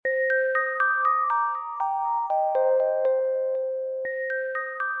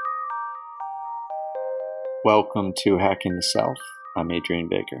Welcome to Hacking the Self. I'm Adrian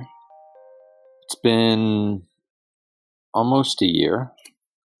Baker. It's been almost a year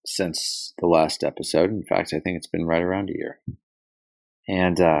since the last episode. In fact, I think it's been right around a year.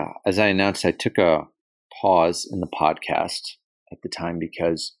 And as I announced, I took a pause in the podcast at the time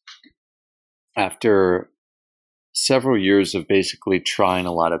because after several years of basically trying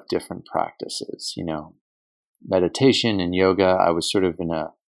a lot of different practices, meditation and yoga, I was sort of in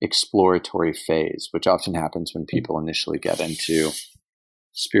a exploratory phase, which often happens when people initially get into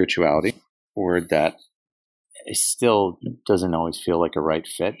spirituality, a word that still doesn't always feel like a right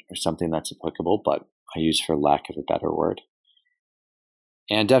fit or something that's applicable, but I use for lack of a better word.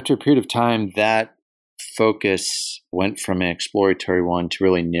 And after a period of time, that focus went from an exploratory one to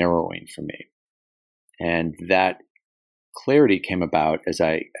really narrowing for me. And that clarity came about as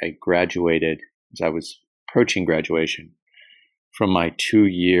I graduated, as I was approaching graduation from my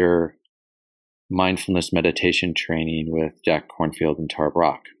 2-year mindfulness meditation training with Jack Kornfield and Tara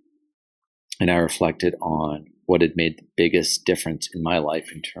Brach. And I reflected on what had made the biggest difference in my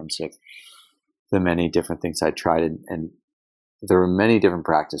life in terms of the many different things I tried. And there were many different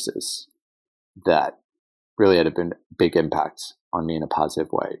practices that really had a big impact on me in a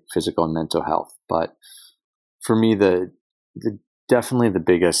positive way, physical and mental health. But for me, definitely the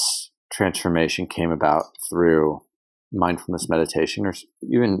biggest transformation came about through mindfulness meditation, or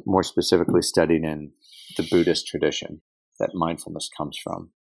even more specifically studied in the Buddhist tradition that mindfulness comes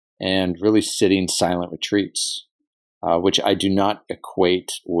from, and really sitting silent retreats, which I do not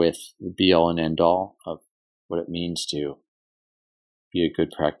equate with the be-all and end-all of what it means to be a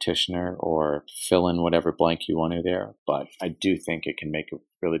good practitioner or fill in whatever blank you want to there, but I do think it can make a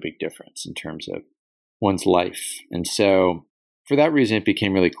really big difference in terms of one's life. And so for that reason, it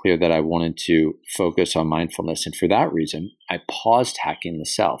became really clear that I wanted to focus on mindfulness. And for that reason, I paused Hacking the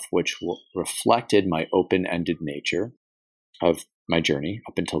Self, which reflected my open-ended nature of my journey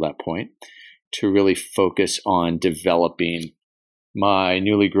up until that point, to really focus on developing my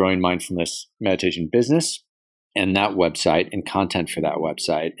newly growing mindfulness meditation business and that website and content for that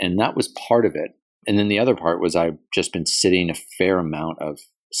website. And that was part of it. And then the other part was I've just been sitting a fair amount of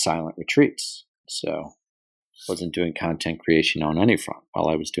silent retreats. So wasn't doing content creation on any front while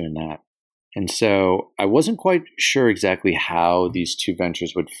I was doing that. And so I wasn't quite sure exactly how these two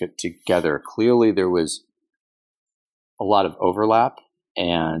ventures would fit together. Clearly, there was a lot of overlap.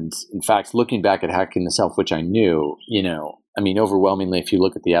 And in fact, looking back at Hacking the Self, which I knew, overwhelmingly, if you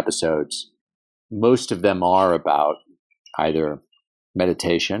look at the episodes, most of them are about either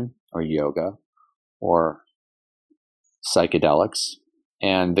meditation or yoga or psychedelics.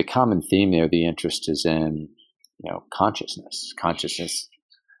 And the common theme there, the interest is in consciousness. Consciousness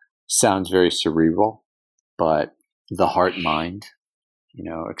sounds very cerebral, but the heart-mind,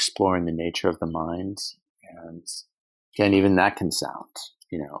 exploring the nature of the mind. And again, even that can sound,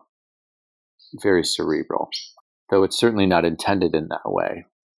 very cerebral, though it's certainly not intended in that way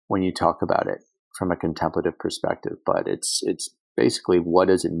when you talk about it from a contemplative perspective. But it's basically, what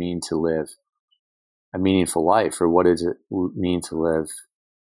does it mean to live a meaningful life, or what does it mean to live,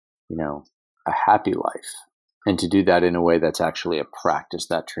 a happy life? And to do that in a way that's actually a practice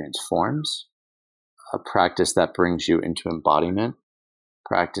that transforms, a practice that brings you into embodiment,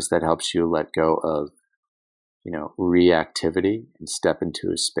 practice that helps you let go of, reactivity and step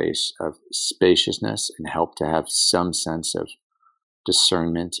into a space of spaciousness and help to have some sense of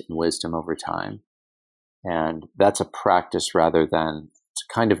discernment and wisdom over time. And that's a practice rather than, it's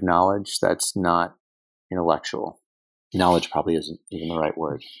a kind of knowledge that's not intellectual. Knowledge probably isn't even the right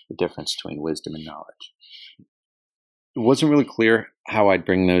word, the difference between wisdom and knowledge. It wasn't really clear how I'd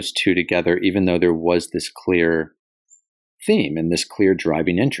bring those two together, even though there was this clear theme and this clear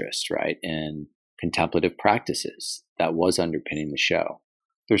driving interest, right, in contemplative practices that was underpinning the show.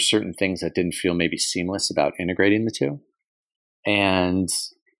 There's certain things that didn't feel maybe seamless about integrating the two. And,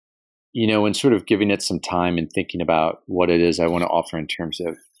 in sort of giving it some time and thinking about what it is I want to offer in terms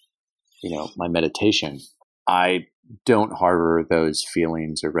of, my meditation, I don't harbor those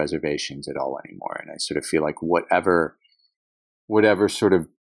feelings or reservations at all anymore. And I sort of feel like whatever sort of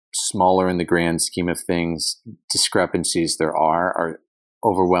smaller in the grand scheme of things discrepancies there are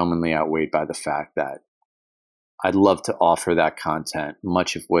overwhelmingly outweighed by the fact that I'd love to offer that content,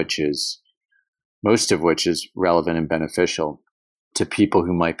 most of which is relevant and beneficial to people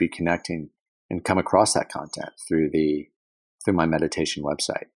who might be connecting and come across that content through my meditation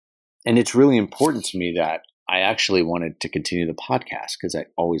website. And it's really important to me that I actually wanted to continue the podcast because I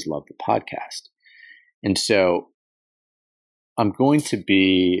always loved the podcast. And so I'm going to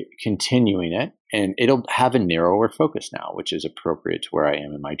be continuing it and it'll have a narrower focus now, which is appropriate to where I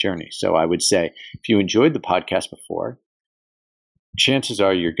am in my journey. So I would say if you enjoyed the podcast before, chances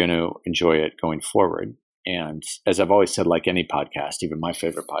are you're going to enjoy it going forward. And as I've always said, like any podcast, even my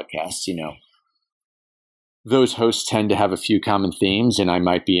favorite podcasts, those hosts tend to have a few common themes, and I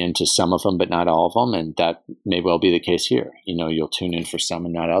might be into some of them, but not all of them. And that may well be the case here. You'll tune in for some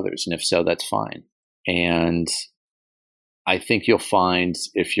and not others. And if so, that's fine. And I think you'll find,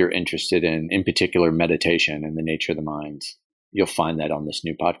 if you're interested in particular, meditation and the nature of the mind, you'll find that on this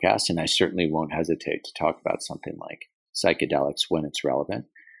new podcast. And I certainly won't hesitate to talk about something like psychedelics when it's relevant.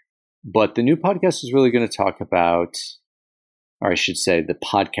 But the new podcast is really going to talk about, or I should say the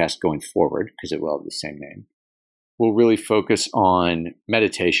podcast going forward, because it will have the same name, will really focus on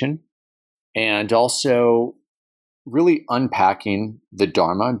meditation and also really unpacking the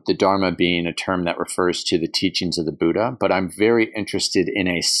Dharma being a term that refers to the teachings of the Buddha. But I'm very interested in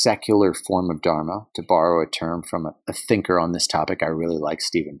a secular form of Dharma, to borrow a term from a thinker on this topic I really like,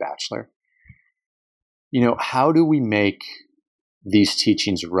 Stephen Batchelor. How do we make these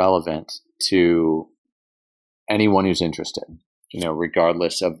teachings relevant to anyone who's interested?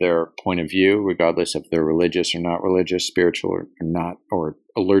 Regardless of their point of view, regardless if they're religious or not religious, spiritual or not, or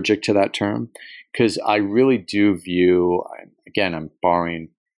allergic to that term. Because I really do view, again, I'm borrowing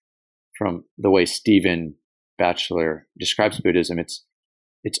from the way Stephen Batchelor describes Buddhism.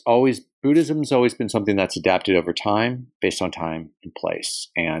 Buddhism's always been something that's adapted over time, based on time and place.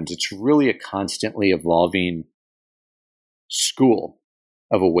 And it's really a constantly evolving school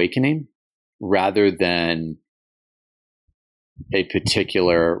of awakening rather than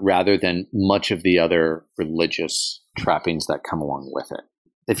much of the other religious trappings that come along with it.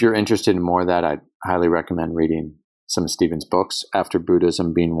 If you're interested in more of that, I'd highly recommend reading some of Stephen's books, After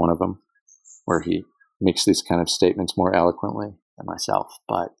Buddhism being one of them, where he makes these kind of statements more eloquently than myself.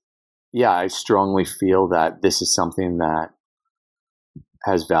 But yeah, I strongly feel that this is something that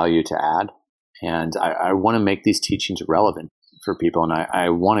has value to add. And I want to make these teachings relevant for people. And I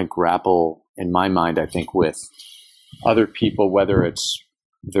want to grapple, in my mind, I think, with other people, whether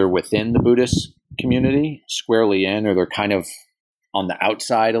they're within the Buddhist community squarely in, or they're kind of on the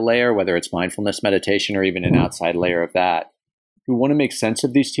outside a layer, whether it's mindfulness meditation or even an outside layer of that, who want to make sense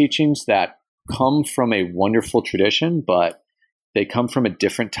of these teachings that come from a wonderful tradition, but they come from a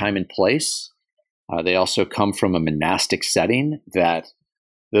different time and place. They also come from a monastic setting that,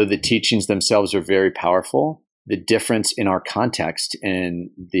 though the teachings themselves are very powerful, the difference in our context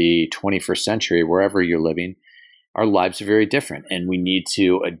in the 21st century, wherever you're living, our lives are very different, and we need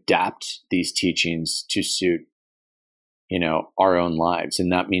to adapt these teachings to suit, our own lives.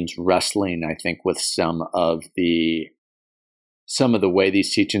 And that means wrestling, I think, with some of the way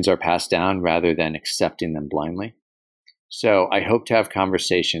these teachings are passed down rather than accepting them blindly. So I hope to have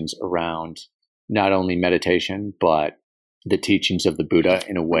conversations around not only meditation, but the teachings of the Buddha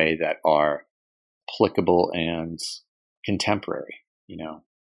in a way that are applicable and contemporary,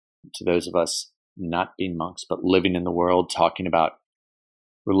 to those of us not being monks, but living in the world, talking about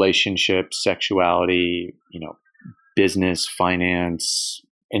relationships, sexuality, business, finance,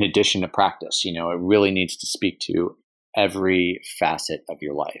 in addition to practice. It really needs to speak to every facet of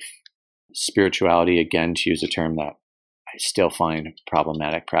your life. Spirituality, again, to use a term that I still find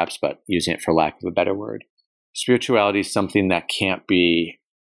problematic, perhaps, but using it for lack of a better word. Spirituality is something that can't be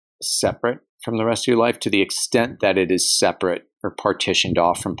separate from the rest of your life. To the extent that it is separate or partitioned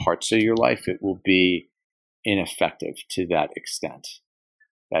off from parts of your life, it will be ineffective to that extent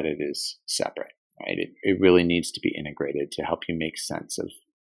that it is separate, right? It really needs to be integrated to help you make sense of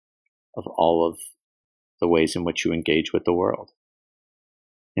all of the ways in which you engage with the world.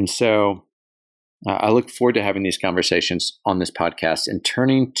 And so I look forward to having these conversations on this podcast. And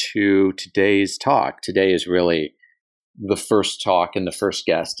turning to today's talk, today is really the first talk and the first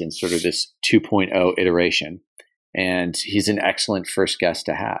guest in sort of this 2.0 iteration. And he's an excellent first guest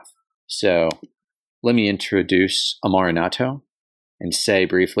to have. So let me introduce Amaranatho and say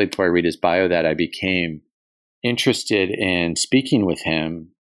briefly before I read his bio that I became interested in speaking with him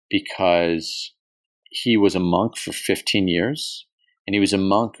because he was a monk for 15 years. And he was a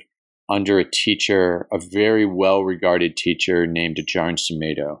monk under a teacher, a very well-regarded teacher named Ajahn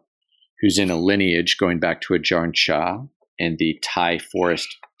Sumedho, who's in a lineage going back to Ajahn Chah and the Thai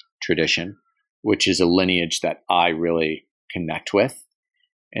forest tradition, which is a lineage that I really connect with,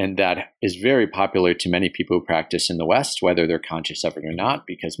 and that is very popular to many people who practice in the West, whether they're conscious of it or not,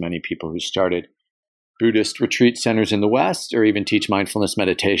 because many people who started Buddhist retreat centers in the West or even teach mindfulness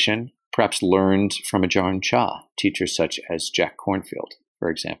meditation perhaps learned from Ajahn Chah, teachers such as Jack Kornfield, for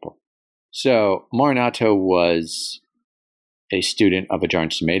example. So Amaranatho was a student of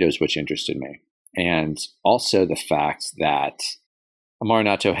Ajahn Sumedho's, which interested me. And also the fact that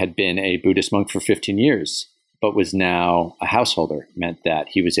Amaranatho had been a Buddhist monk for 15 years, but was now a householder, meant that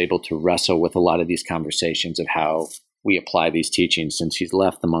he was able to wrestle with a lot of these conversations of how we apply these teachings since he's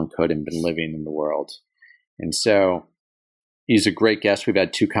left the monkhood and been living in the world. And so he's a great guest. We've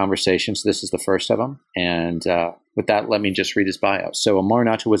had 2 conversations. This is the first of them. And with that, let me just read his bio. So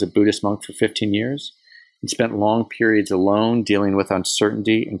Amaranatho was a Buddhist monk for 15 years and spent long periods alone dealing with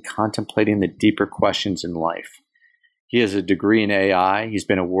uncertainty and contemplating the deeper questions in life. He has a degree in AI. He's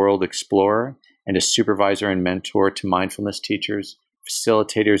been a world explorer and a supervisor and mentor to mindfulness teachers,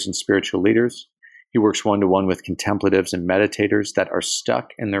 facilitators, and spiritual leaders. He works one-to-one with contemplatives and meditators that are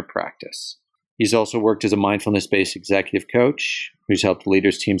stuck in their practice. He's also worked as a mindfulness-based executive coach who's helped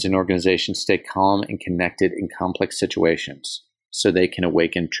leaders, teams, and organizations stay calm and connected in complex situations so they can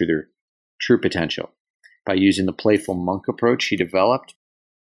awaken to their true potential. By using the playful monk approach he developed,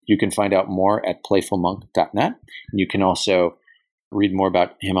 you can find out more at playfulmonk.net. And you can also read more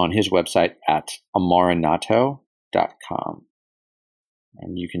about him on his website at amaranatho.com.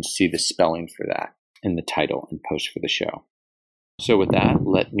 And you can see the spelling for that in the title and post for the show. So with that,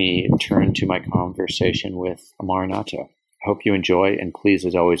 let me turn to my conversation with Amaranatho. Hope you enjoy, and please,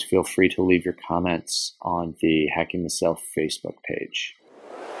 as always, feel free to leave your comments on the Hacking the Self Facebook page.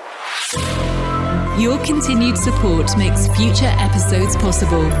 Your continued support makes future episodes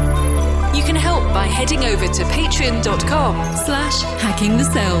possible. You can help by heading over to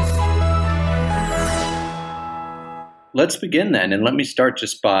patreon.com/hackingtheself. Let's begin then, and let me start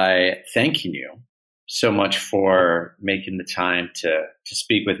just by thanking you so much for making the time to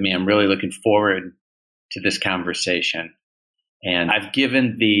speak with me. I'm really looking forward to this conversation. And I've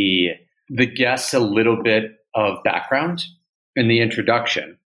given the guests a little bit of background in the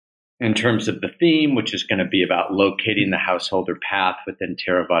introduction in terms of the theme, which is going to be about locating the householder path within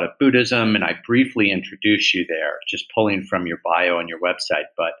Theravada Buddhism. And I briefly introduce you there, just pulling from your bio on your website.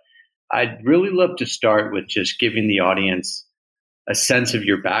 But I'd really love to start with just giving the audience a sense of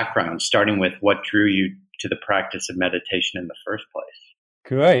your background, starting with what drew you to the practice of meditation in the first place.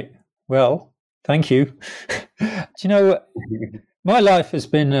 Great. Well, thank you. My life has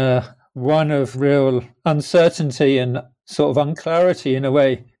been one of real uncertainty and sort of unclarity in a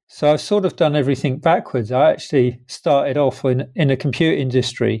way. So I've sort of done everything backwards. I actually started off in the computer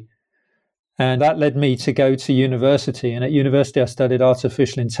industry, and that led me to go to university. And at university, I studied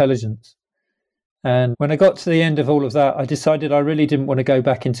artificial intelligence. And when I got to the end of all of that, I decided I really didn't want to go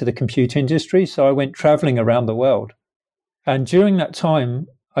back into the computer industry. So I went traveling around the world. And during that time,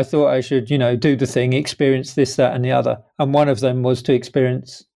 I thought I should, do the thing, experience this, that, and the other. And one of them was to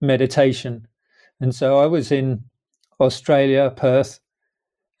experience meditation. And so I was in Australia, Perth,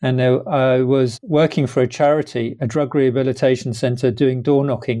 and I was working for a charity, a drug rehabilitation centre, doing door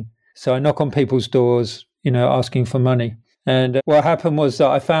knocking. So I knock on people's doors, asking for money. And what happened was that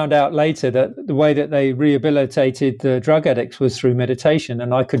I found out later that the way that they rehabilitated the drug addicts was through meditation,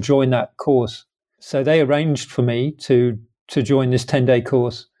 and I could join that course. So they arranged for me to join this 10-day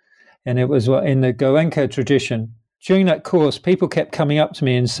course, and it was in the Goenka tradition. During that course, people kept coming up to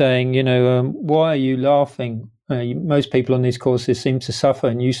me and saying, why are you laughing? Most people on these courses seem to suffer,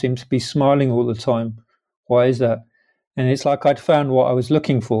 and you seem to be smiling all the time. Why is that? And it's like I'd found what I was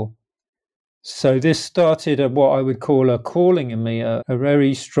looking for. So this started what I would call a calling in me, a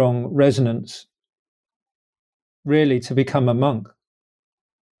very strong resonance, really, to become a monk.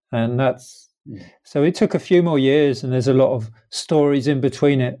 And so it took a few more years, and there's a lot of stories in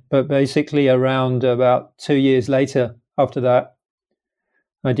between it. But basically around about 2 years later, after that,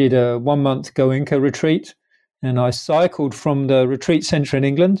 I did a 1-month Goenka retreat, and I cycled from the retreat centre in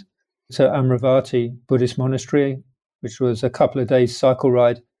England to Amaranatho Buddhist Monastery, which was a couple of days cycle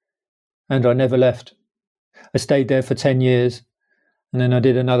ride. And I never left. I stayed there for 10 years. And then I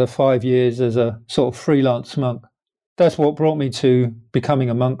did another 5 years as a sort of freelance monk. That's what brought me to becoming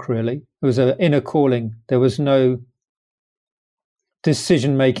a monk, really. It was an inner calling. There was no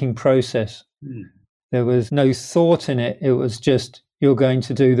decision-making process. There was no thought in it. It was just, you're going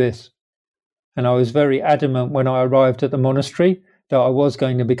to do this. And I was very adamant when I arrived at the monastery that I was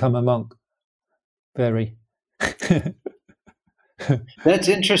going to become a monk. Very. That's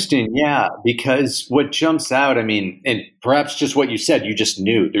interesting, yeah, because what jumps out, and perhaps just what you said, you just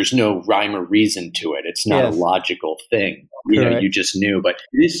knew. There's no rhyme or reason to it. It's not a logical thing. You just knew. But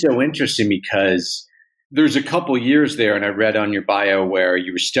it is so interesting because there's a couple years there, and I read on your bio where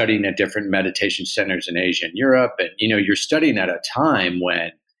you were studying at different meditation centers in Asia and Europe, and you're studying at a time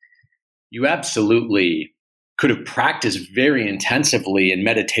when you absolutely could have practiced very intensively in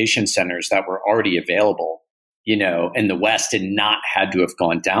meditation centers that were already available, in the West, and not had to have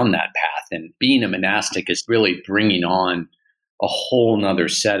gone down that path. And being a monastic is really bringing on a whole nother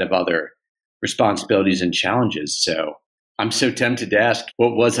set of other responsibilities and challenges. So I'm so tempted to ask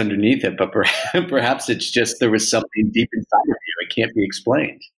what was underneath it, but perhaps it's just there was something deep inside of you. It can't be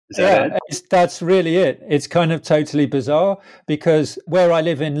explained. Is that it? That's really it. It's kind of totally bizarre because where I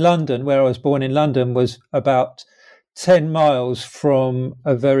live in London, where I was born in London, was about 10 miles from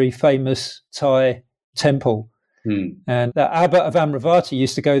a very famous Thai temple. And the abbot of Amaranatho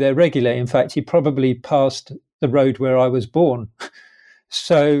used to go there regularly. In fact, he probably passed the road where I was born.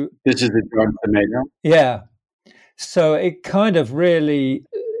 So this is the John Tomato? Yeah. So it kind of really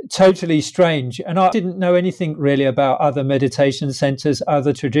totally strange. And I didn't know anything really about other meditation centers,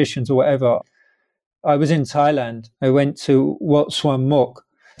 other traditions or whatever. I was in Thailand. I went to Wat Suan Mok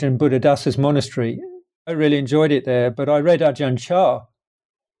in Buddhadasa's monastery. I really enjoyed it there, but I read Ajahn Chah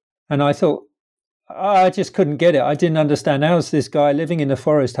and I thought, I just couldn't get it. I didn't understand how does this guy living in the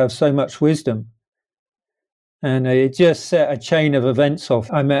forest have so much wisdom? And it just set a chain of events off.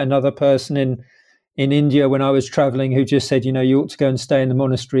 I met another person in India when I was traveling who just said, you ought to go and stay in the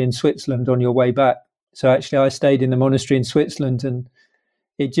monastery in Switzerland on your way back. So actually I stayed in the monastery in Switzerland and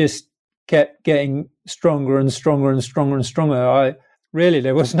it just kept getting stronger and stronger and stronger and stronger.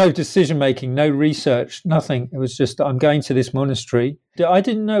 There was no decision making, no research, nothing. It was just, I'm going to this monastery. I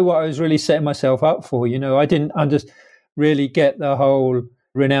didn't know what I was really setting myself up for. I didn't really get the whole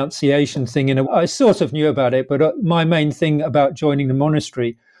renunciation thing. I sort of knew about it, but my main thing about joining the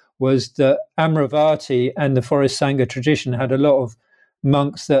monastery was that Amaravati and the Forest Sangha tradition had a lot of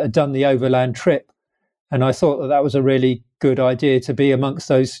monks that had done the overland trip. And I thought that was a really good idea to be amongst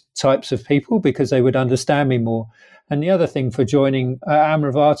those types of people because they would understand me more. And the other thing for joining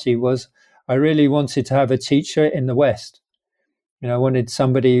Amaravati was I really wanted to have a teacher in the West. I wanted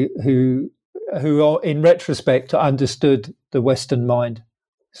somebody who in retrospect understood the Western mind.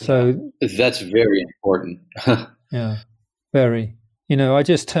 So that's very important. Yeah, very. I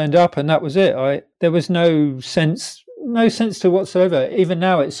just turned up and that was it. There was no sense to whatsoever. Even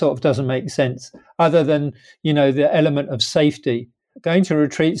now, it sort of doesn't make sense other than, the element of safety. Going to a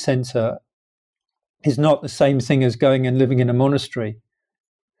retreat center is not the same thing as going and living in a monastery.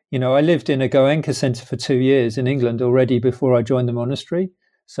 I lived in a Goenka center for 2 years in England already before I joined the monastery.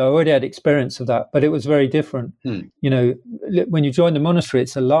 So I already had experience of that, but it was very different. When you join the monastery,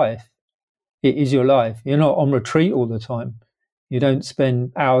 it's a life. It is your life. You're not on retreat all the time. You don't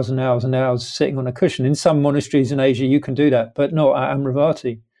spend hours and hours and hours sitting on a cushion. In some monasteries in Asia, you can do that, but not at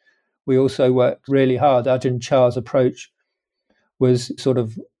Amaravati. We also worked really hard. Ajahn Chah's approach was sort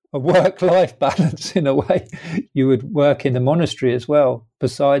of a work-life balance in a way. You would work in the monastery as well.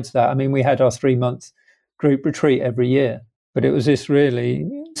 Besides that, we had our 3-month group retreat every year, but it was this really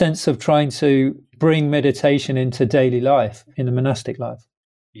sense of trying to bring meditation into daily life, in the monastic life.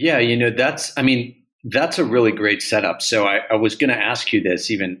 Yeah, that's a really great setup. So I was going to ask you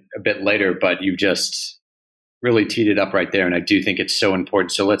this even a bit later, but you just really teed it up right there. And I do think it's so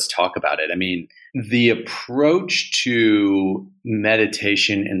important. So let's talk about it. The approach to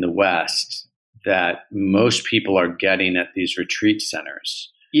meditation in the West that most people are getting at these retreat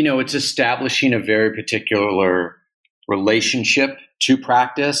centers, it's establishing a very particular relationship to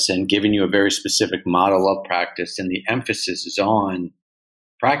practice and giving you a very specific model of practice. And the emphasis is on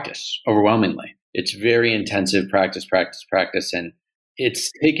practice overwhelmingly. It's very intensive practice. And it's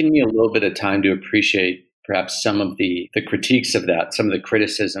taken me a little bit of time to appreciate perhaps some of the critiques of that, some of the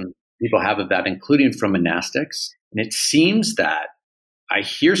criticism people have of that, including from monastics. And it seems that I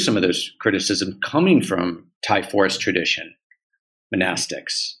hear some of those criticisms coming from Thai forest tradition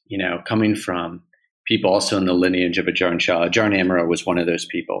monastics, coming from people also in the lineage of Ajahn Chah. Ajahn Amaro was one of those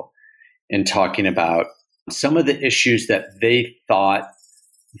people, and talking about some of the issues that they thought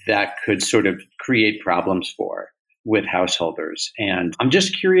that could sort of create problems with householders. And I'm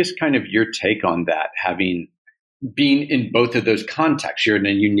just curious kind of your take on that, having been in both of those contexts. You're in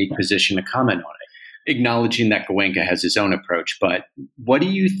a unique position to comment on it, acknowledging that Goenka has his own approach. But what do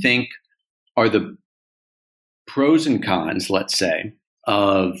you think are the pros and cons, let's say,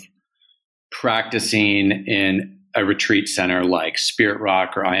 of practicing in a retreat center like Spirit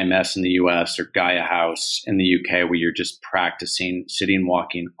Rock or IMS in the US or Gaia House in the UK, where you're just practicing, sitting,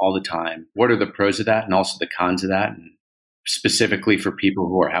 walking all the time? What are the pros of that and also the cons of that, and specifically for people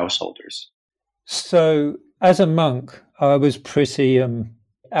who are householders? So as a monk, I was pretty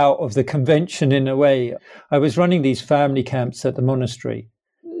out of the convention in a way. I was running these family camps at the monastery.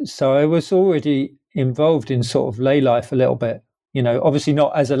 So I was already involved in sort of lay life a little bit, obviously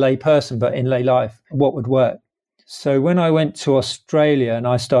not as a lay person, but in lay life, what would work. So when I went to Australia and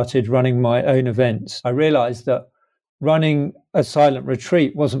I started running my own events, I realized that running a silent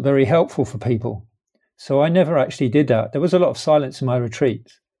retreat wasn't very helpful for people. So I never actually did that. There was a lot of silence in my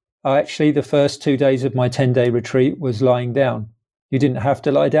retreats. The first 2 days of my 10-day retreat was lying down. You didn't have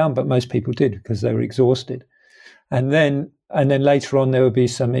to lie down, but most people did because they were exhausted. And then later on, there would be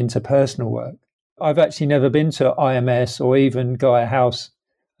some interpersonal work. I've actually never been to IMS or even Gaia House,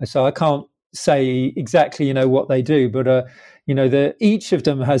 so I can't say exactly, what they do. But each of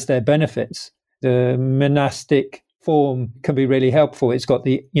them has their benefits. The monastic form can be really helpful. It's got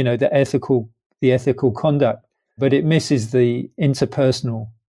the ethical conduct, but it misses the interpersonal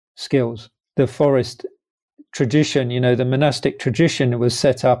skills. The forest tradition, the monastic tradition was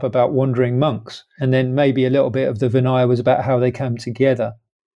set up about wandering monks, and then maybe a little bit of the Vinaya was about how they came together.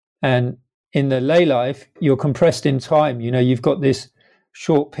 And in the lay life, you're compressed in time. You've got this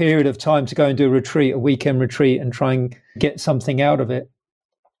short period of time to go and do a retreat, a weekend retreat, and try and get something out of it,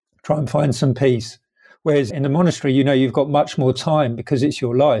 try and find some peace. Whereas in the monastery, you've got much more time because it's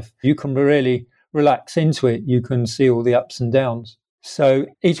your life. You can really relax into it. You can see all the ups and downs. So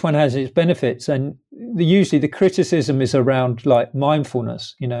each one has its benefits, and usually the criticism is around like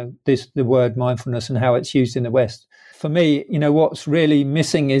mindfulness, the word mindfulness and how it's used in the West. For me, what's really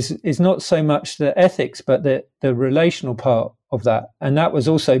missing is not so much the ethics, but the relational part of that. And that was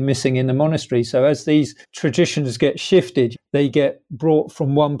also missing in the monastery. So as these traditions get shifted, they get brought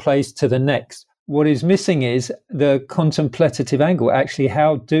from one place to the next. What is missing is the contemplative angle. Actually,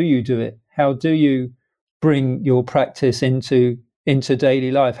 how do you do it? How do you bring your practice into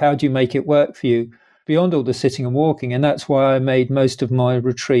daily life? How do you make it work for you beyond all the sitting and walking? And that's why I made most of my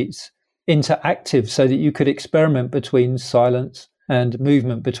retreats interactive, so that you could experiment between silence and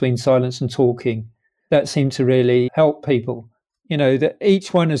movement, between silence and talking. That seemed to really help people. That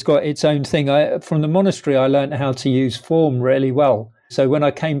each one has got its own thing. From the monastery, I learned how to use form really well. So when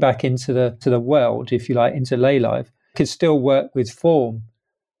I came back into the world, if you like, into lay life, I could still work with form.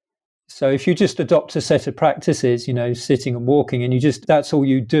 So if you just adopt a set of practices, sitting and walking, and that's all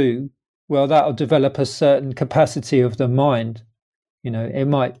you do, well, that'll develop a certain capacity of the mind. It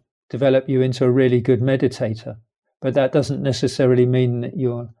might develop you into a really good meditator, but that doesn't necessarily mean that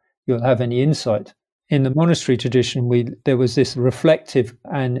you'll have any insight. In the monastery tradition, there was this reflective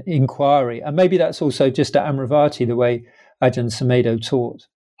and inquiry, and maybe that's also just at Amaranatho, the way Ajahn Sumedho taught.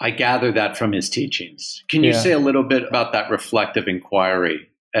 I gather that from his teachings. Can you say a little bit about that reflective inquiry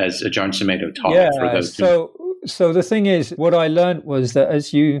as Ajahn Sumedho taught it for those So the thing is, what I learned was that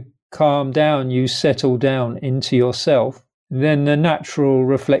as you calm down, you settle down into yourself, then the natural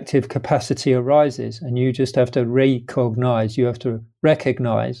reflective capacity arises, and you just have to you have to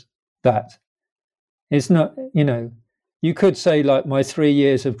recognize that. It's not, you could say like my 3.5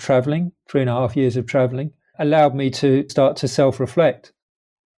 years of traveling allowed me to start to self-reflect.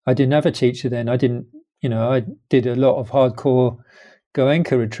 I didn't have a teacher then. I did a lot of hardcore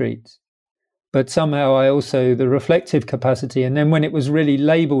Goenka retreats. But somehow the reflective capacity, and then when it was really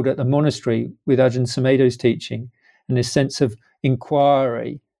labeled at the monastery with Ajahn Sumedho's teaching and this sense of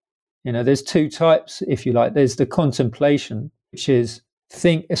inquiry, there's two types, if you like. There's the contemplation, which is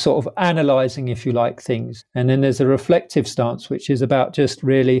sort of analyzing, if you like, things. And then there's a reflective stance, which is about just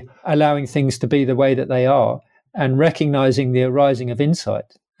really allowing things to be the way that they are and recognizing the arising of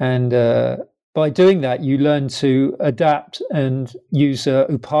insight. And by doing that, you learn to adapt and use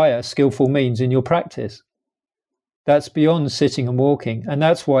upaya, skillful means, in your practice. That's beyond sitting and walking. And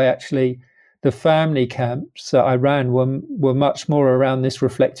that's why actually the family camps that I ran were much more around this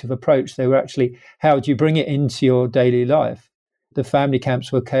reflective approach. They were actually, how do you bring it into your daily life? The family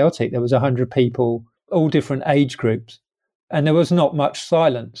camps were chaotic. There was 100 people, all different age groups. And there was not much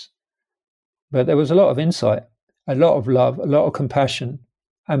silence. But there was a lot of insight, a lot of love, a lot of compassion.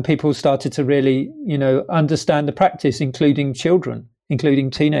 And people started to really, understand the practice, including children, including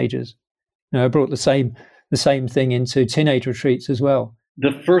teenagers. I brought the same thing into teenage retreats as well.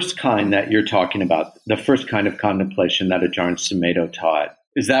 The first kind that you're talking about, the first kind of contemplation that Ajahn Sumedho taught,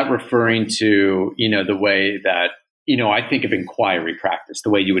 is that referring to, the way that, I think of inquiry practice, the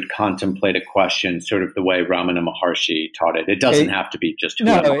way you would contemplate a question, sort of the way Ramana Maharshi taught it. It doesn't have to be just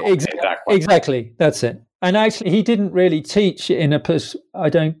exactly. That's it. And actually, he didn't really teach I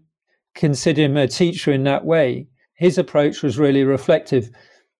don't consider him a teacher in that way. His approach was really reflective.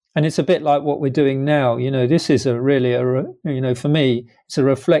 And it's a bit like what we're doing now. This is for me, it's a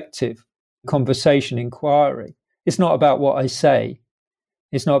reflective conversation, inquiry. It's not about what I say.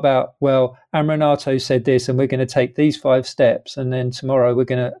 It's not about, well, Amaranatho said this and we're going to take these 5 steps and then tomorrow we're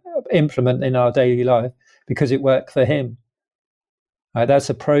going to implement in our daily life because it worked for him. Right? That's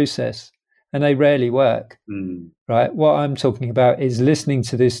a process and they rarely work. Right? What I'm talking about is listening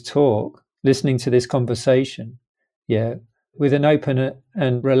to this talk, listening to this conversation, with an open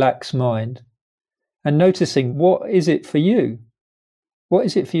and relaxed mind, and noticing what is it for you? What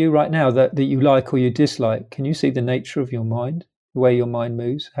is it for you right now that you like or you dislike? Can you see the nature of your mind, the way your mind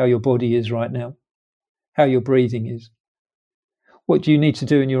moves, how your body is right now, how your breathing is? What do you need to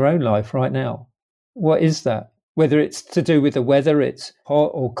do in your own life right now? What is that? Whether it's to do with the weather, it's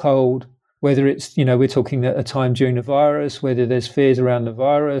hot or cold, whether it's, we're talking at a time during the virus, whether there's fears around the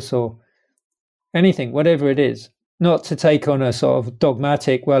virus or anything, whatever it is. Not to take on a sort of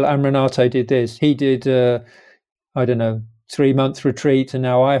dogmatic, well, Amaranatho did this. He did, 3-month retreat, and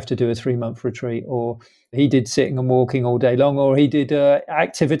now I have to do a 3-month retreat. Or he did sitting and walking all day long, or he did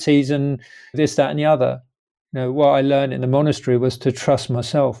activities and this, that, and the other. What I learned in the monastery was to trust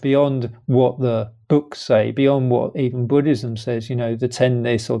myself beyond what the books say, beyond what even Buddhism says, the 10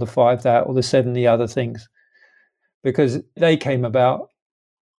 this or the 5 that or the 7 the other things. Because they came about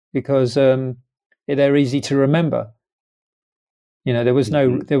because they're easy to remember. There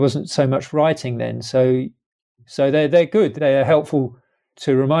wasn't so much writing then. So they're good. They are helpful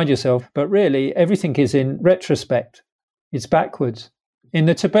to remind yourself. But really, everything is in retrospect. It's backwards. In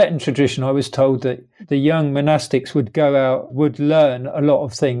the Tibetan tradition, I was told that the young monastics would go out, would learn a lot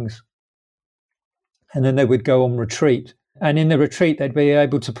of things, and then they would go on retreat. And in the retreat, they'd be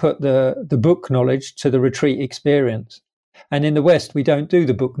able to put the book knowledge to the retreat experience. And in the West, we don't do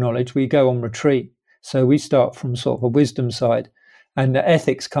the book knowledge. We go on retreat. So we start from sort of a wisdom side, and the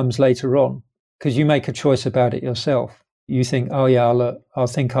ethics comes later on because you make a choice about it yourself. You think, oh yeah,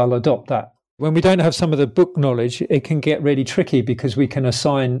 I'll adopt that. When we don't have some of the book knowledge, it can get really tricky because we can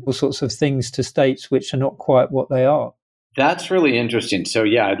assign all sorts of things to states which are not quite what they are. That's really interesting. So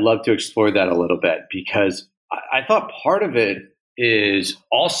yeah, I'd love to explore that a little bit because I thought part of it is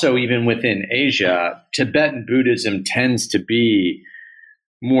also even within Asia, Tibetan Buddhism tends to be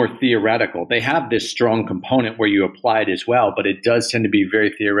more theoretical. They have this strong component where you apply it as well, but it does tend to be very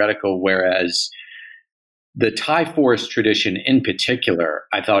theoretical, whereas the Thai forest tradition in particular,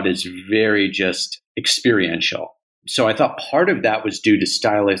 I thought is very just experiential. So I thought part of that was due to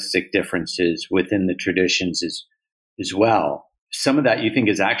stylistic differences within the traditions as well. Some of that you think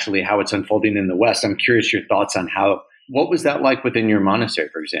is actually how it's unfolding in the West. I'm curious your thoughts on what was that like within your monastery,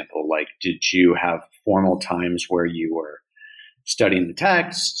 for example? Like, did you have formal times where you were studying the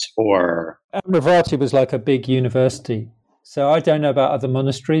texts or? Amaranatho was like a big university. So I don't know about other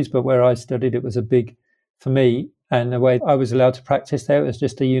monasteries, but where I studied, it was a big, for me, and the way I was allowed to practice there, it was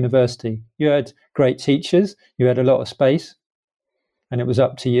just a university. You had great teachers, you had a lot of space, and it was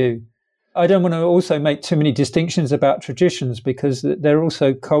up to you. I don't want to also make too many distinctions about traditions because they're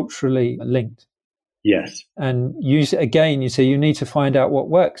also culturally linked. Yes. And you see, you need to find out what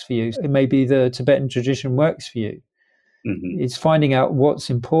works for you. It may be the Tibetan tradition works for you. Mm-hmm. It's finding out what's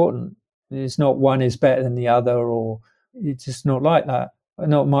important. It's not one is better than the other, or it's just not like that.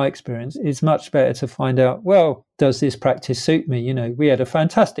 Not my experience. It's much better to find out, well, does this practice suit me? We had a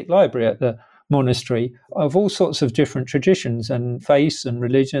fantastic library at the monastery of all sorts of different traditions and faiths and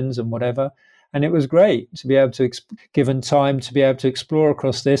religions and whatever. And it was great to be able to, given time, to be able to explore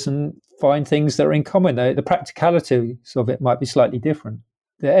across this and find things that are in common. The practicalities of it might be slightly different.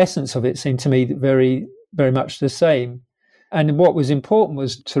 The essence of it seemed to me very, very much the same. And what was important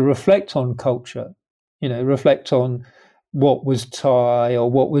was to reflect on culture, reflect on what was Thai or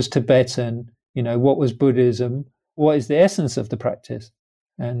what was Tibetan, what was Buddhism, what is the essence of the practice.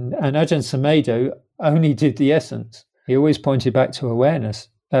 And Ajahn Sumedho only did the essence. He always pointed back to awareness.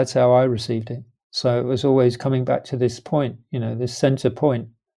 That's how I received it. So it was always coming back to this point, this center point.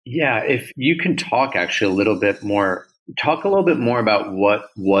 Yeah, if you can talk actually a little bit more about what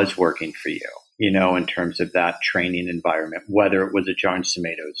was working for you, in terms of that training environment, whether it was Ajahn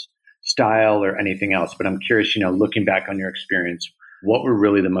Sumedho's style or anything else. But I'm curious, looking back on your experience, what were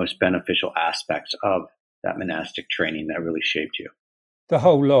really the most beneficial aspects of that monastic training that really shaped you? The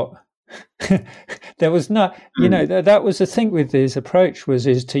whole lot. There was not, that was the thing with his approach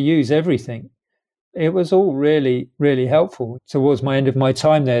is to use everything. It was all really, really helpful. Towards my end of my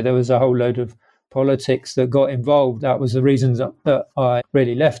time there was a whole load of politics that got involved. That was the reasons that I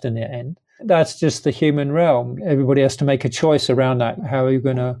really left in the end. That's just the human realm. Everybody has to make a choice around that. How are you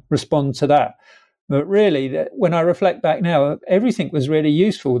going to respond to that? But really, when I reflect back now, everything was really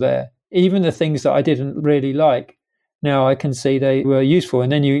useful there. Even the things that I didn't really like, now I can see they were useful.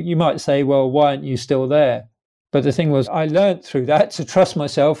 And then you might say, well, why aren't you still there? But the thing was, I learned through that to trust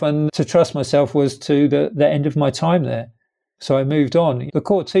myself, and to trust myself was to the end of my time there. So I moved on. The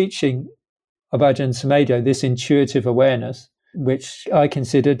core teaching of Ajahn Sumedho, this intuitive awareness, which I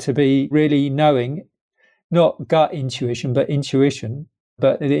consider to be really knowing, not gut intuition, but intuition,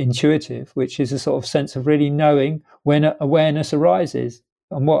 but the intuitive, which is a sort of sense of really knowing when awareness arises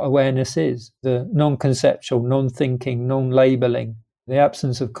and what awareness is, the non-conceptual, non-thinking, non-labeling, the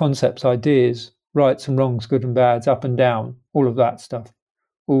absence of concepts, ideas, rights and wrongs, good and bads, up and down, all of that stuff,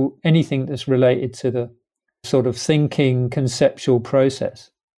 or anything that's related to the sort of thinking conceptual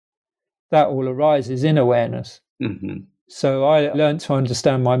process. That all arises in awareness. Mm-hmm. So I learned to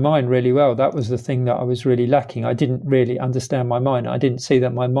understand my mind really well. That was the thing that I was really lacking. I didn't really understand my mind. I didn't see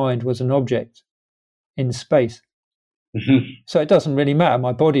that my mind was an object in space. Mm-hmm. So it doesn't really matter.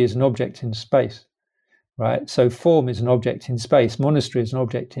 My body is an object in space, right? So form is an object in space. Monastery is an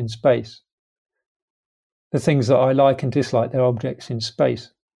object in space. The things that I like and dislike, they're objects in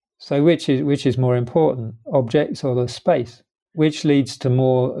space. So which is more important, objects or the space? Which leads to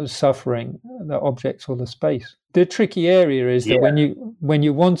more suffering, the objects or the space? The tricky area is that when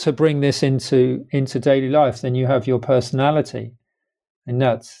you want to bring this into daily life, then you have your personality, and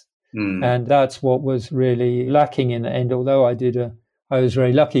that's what was really lacking in the end. Although I was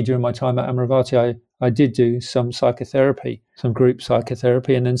very lucky during my time at Amaranatho. I did do some psychotherapy, some group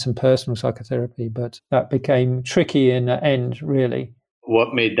psychotherapy, and then some personal psychotherapy, but that became tricky in the end, really.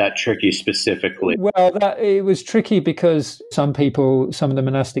 What made that tricky specifically? Well, it was tricky because some of the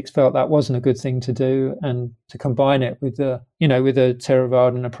monastics felt that wasn't a good thing to do, and to combine it with the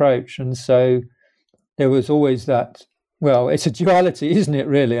Theravadan approach. And so there was always that, well, it's a duality, isn't it,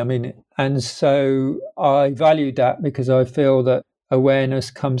 really? I mean, and so I valued that because I feel that awareness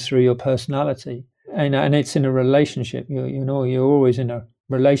comes through your personality, and it's in a relationship. You're always in a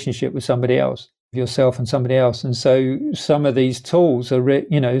relationship with somebody else, yourself and somebody else. And so some of these tools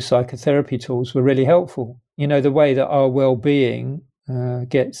are, psychotherapy tools were really helpful. The way that our well-being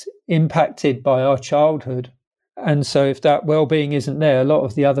gets impacted by our childhood. And so if that well-being isn't there, a lot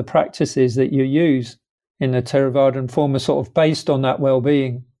of the other practices that you use in the Theravadan form are sort of based on that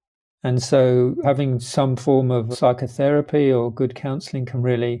well-being. And so having some form of psychotherapy or good counseling can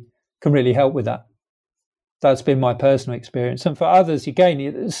really help with that. That's been my personal experience. And for others,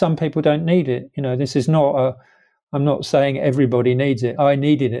 again, some people don't need it. This is I'm not saying everybody needs it. I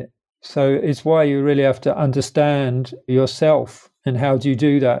needed it. So it's why you really have to understand yourself and how do you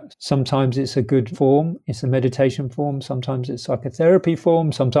do that. Sometimes it's a good form. It's a meditation form. Sometimes it's psychotherapy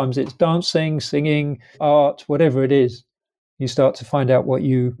form. Sometimes it's dancing, singing, art, whatever it is. You start to find out what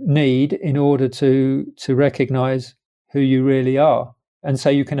you need in order to recognize who you really are. And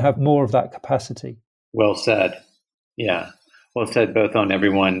so you can have more of that capacity. Well said. Yeah. Well said, both on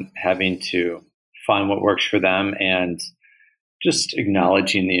everyone having to find what works for them and just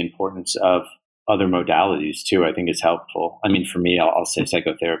acknowledging the importance of other modalities too. I think is helpful. I mean, for me, I'll say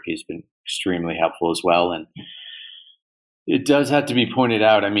psychotherapy has been extremely helpful as well. And it does have to be pointed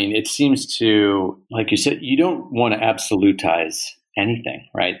out. I mean, it seems to, like you said, you don't want to absolutize anything,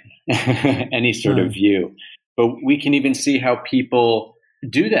 right? Any sort of view. But we can even see how people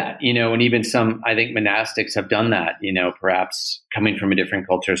do that, and even some, I think monastics have done that, perhaps coming from a different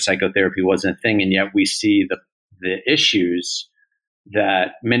culture, psychotherapy wasn't a thing. And yet we see the issues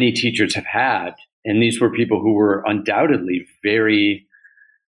that many teachers have had. And these were people who were undoubtedly very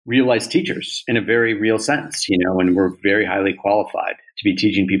realized teachers in a very real sense, and were very highly qualified to be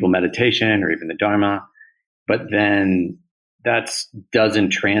teaching people meditation or even the Dharma. But then that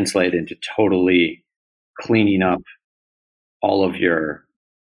doesn't translate into totally cleaning up all of your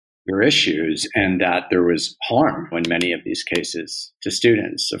issues, and that there was harm in many of these cases to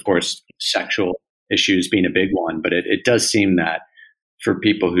students. Of course, sexual issues being a big one, but it does seem that for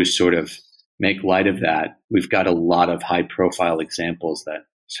people who sort of make light of that, we've got a lot of high-profile examples that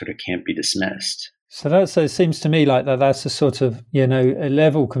sort of can't be dismissed. So it seems to me like that's a sort of, a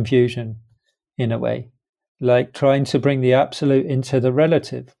level confusion in a way, like trying to bring the absolute into the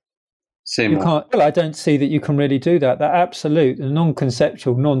relative. I don't see that you can really do that. That absolute, the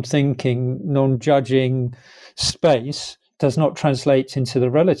non-conceptual, non-thinking, non-judging space does not translate into the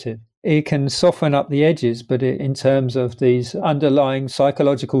relative. It can soften up the edges, but in terms of these underlying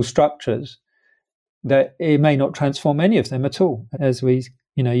psychological structures, that it may not transform any of them at all, as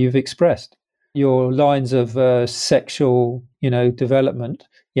you've expressed. Your lines of sexual, development,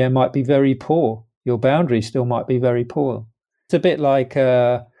 might be very poor. Your boundaries still might be very poor. It's a bit like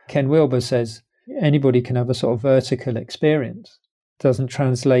Ken Wilber says, anybody can have a sort of vertical experience. It doesn't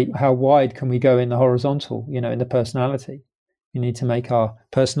translate how wide can we go in the horizontal, in the personality. You need to make our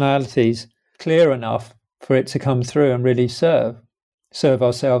personalities clear enough for it to come through and really serve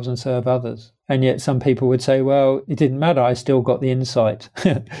ourselves and serve others. And yet some people would say, well, it didn't matter, I still got the insight.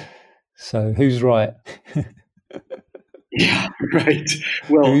 So who's right? Yeah, right.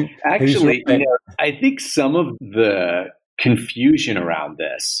 Well, actually, right? I think some of the confusion around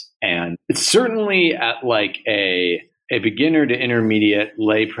this. And it's certainly at like a beginner to intermediate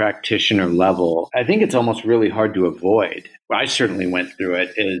lay practitioner level, I think it's almost really hard to avoid. I certainly went through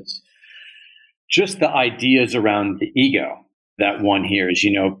it, is just the ideas around the ego that one hears.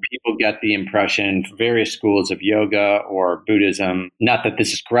 People get the impression, various schools of yoga or Buddhism, not that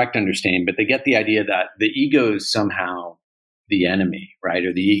this is correct understanding, but they get the idea that the ego is somehow the enemy, right?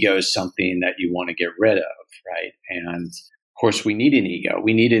 Or the ego is something that you want to get rid of, right? And of course, we need an ego.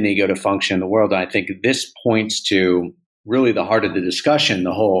 We need an ego to function in the world. And I think this points to really the heart of the discussion,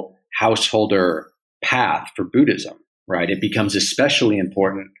 the whole householder path for Buddhism, right? It becomes especially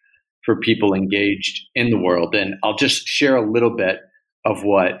important for people engaged in the world. And I'll just share a little bit of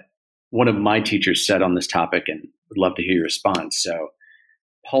what one of my teachers said on this topic, and would love to hear your response. So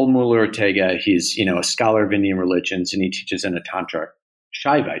Paul Muller-Ortega, he's a scholar of Indian religions, and he teaches in a Tantra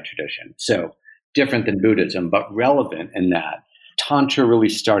Shaivite tradition. So different than Buddhism, but relevant in that Tantra really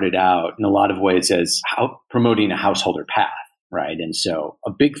started out in a lot of ways as promoting a householder path, right? And so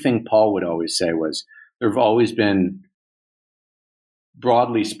a big thing Paul would always say was there have always been,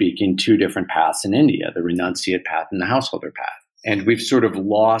 broadly speaking, two different paths in India, the renunciate path and the householder path. And we've sort of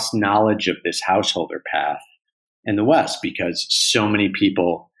lost knowledge of this householder path in the West because so many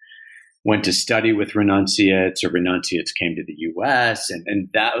people went to study with renunciates, or renunciates came to the US. And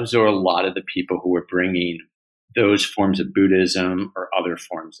those are a lot of the people who were bringing those forms of Buddhism or other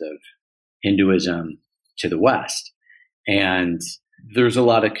forms of Hinduism to the West. And there's a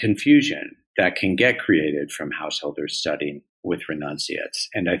lot of confusion that can get created from householders studying with renunciates.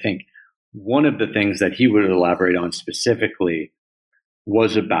 And I think one of the things that he would elaborate on specifically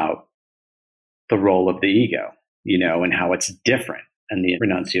was about the role of the ego, and how it's different in the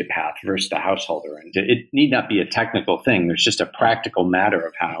renunciate path versus the householder. And it need not be a technical thing. There's just a practical matter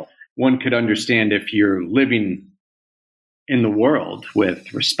of how one could understand if you're living in the world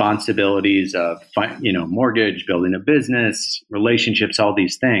with responsibilities of, mortgage, building a business, relationships, all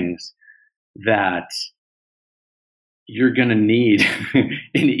these things, that you're going to need an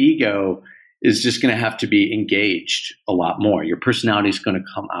ego is just going to have to be engaged a lot more. Your personality is going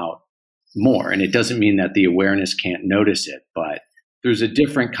to come out more. And it doesn't mean that the awareness can't notice it, but there's a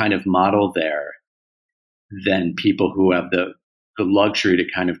different kind of model there than people who have the luxury to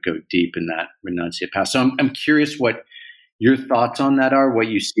kind of go deep in that renunciate path. So I'm curious what your thoughts on that are, what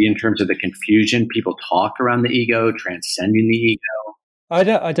you see in terms of the confusion. People talk around the ego, transcending the ego.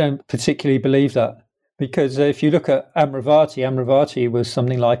 I don't particularly believe that, because if you look at Amaranatho was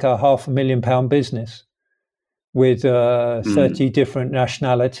something like a £500,000 business with 30 different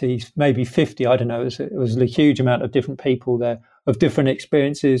nationalities, maybe 50, I don't know. It was a huge amount of different people there, of different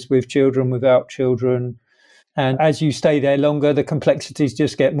experiences with children, without children. And as you stay there longer, the complexities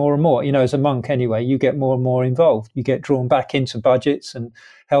just get more and more. As a monk anyway, you get more and more involved. You get drawn back into budgets and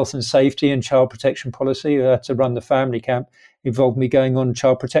health and safety and child protection policy. I had to run the family camp. It involved me going on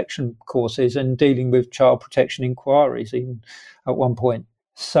child protection courses and dealing with child protection inquiries even at one point.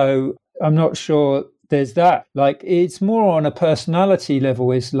 So I'm not sure there's that. Like, it's more on a personality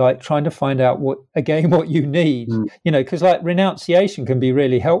level, is like trying to find out what you need, because like renunciation can be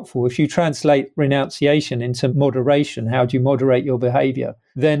really helpful. If you translate renunciation into moderation, how do you moderate your behavior?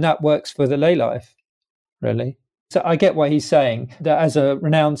 Then that works for the lay life, really. So I get what he's saying, that as a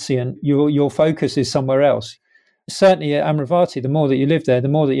renunciant, your focus is somewhere else. Certainly at Amaranatho, the more that you live there, the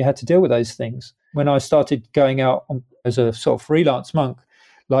more that you had to deal with those things. When I started going out as a sort of freelance monk,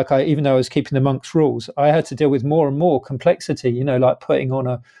 even though I was keeping the monk's rules, I had to deal with more and more complexity, like putting on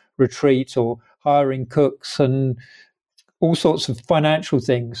a retreat or hiring cooks and all sorts of financial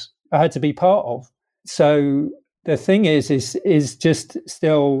things I had to be part of. So the thing is just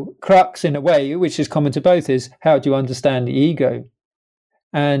still crux in a way, which is common to both, is how do you understand the ego?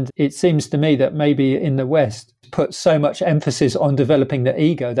 And it seems to me that maybe in the West, put so much emphasis on developing the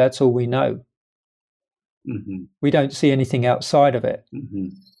ego, that's all we know. Mm-hmm. We don't see anything outside of it. Mm-hmm.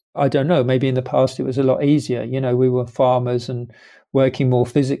 I don't know. Maybe in the past it was a lot easier. We were farmers and working more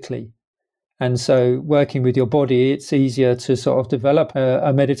physically. And so working with your body, it's easier to sort of develop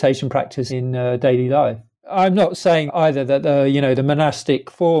a meditation practice in daily life. I'm not saying either that the monastic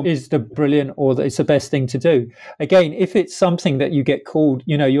form is the brilliant or that it's the best thing to do. Again, if it's something that you get called,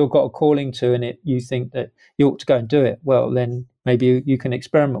 you've got a calling to, and you think that you ought to go and do it, well, then maybe you can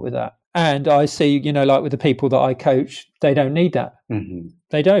experiment with that. And I see, like with the people that I coach, they don't need that. Mm-hmm.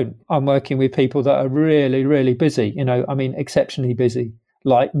 They don't. I'm working with people that are really, really busy, exceptionally busy,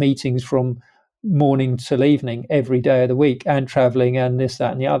 like meetings from morning till evening every day of the week, and traveling and this,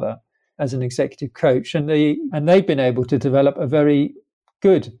 that, and the other as an executive coach. And they've been able to develop a very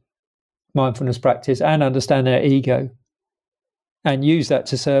good mindfulness practice and understand their ego and use that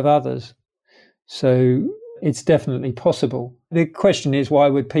to serve others. So it's definitely possible. The question is, why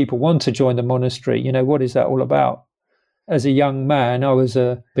would people want to join the monastery? What is that all about? As a young man, I was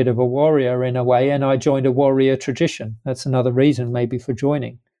a bit of a warrior in a way, and I joined a warrior tradition. That's another reason maybe for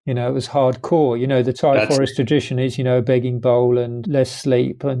joining. It was hardcore. The Thai forest tradition is, a begging bowl and less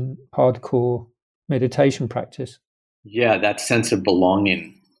sleep and hardcore meditation practice. Yeah, that sense of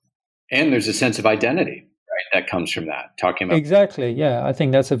belonging. And there's a sense of identity, right, that comes from that. Talking about Exactly, yeah. I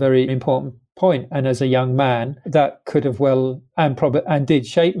think that's a very important point. And as a young man, that could have and did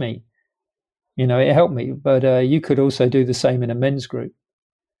shape me. It helped me. But you could also do the same in a men's group.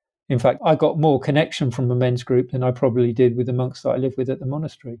 In fact, I got more connection from a men's group than I probably did with the monks that I lived with at the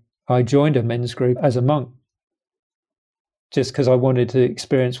monastery. I joined a men's group as a monk just because I wanted to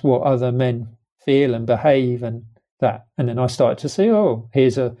experience what other men feel and behave and that. And then I started to see,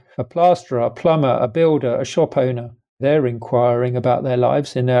 here's a plasterer, a plumber, a builder, a shop owner. They're inquiring about their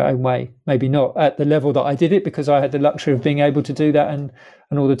lives in their own way. Maybe not at the level that I did it because I had the luxury of being able to do that and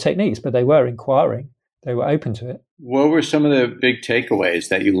all the techniques, but they were inquiring. They were open to it. What were some of the big takeaways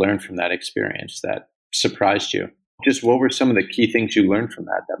that you learned from that experience that surprised you? Just what were some of the key things you learned from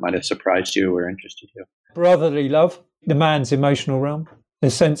that might have surprised you or interested you? Brotherly love, the man's emotional realm, the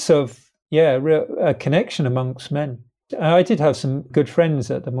sense of, a connection amongst men. I did have some good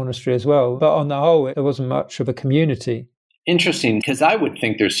friends at the monastery as well, but on the whole, there wasn't much of a community. Interesting, because I would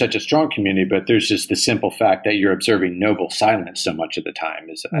think there's such a strong community, but there's just the simple fact that you're observing noble silence so much of the time.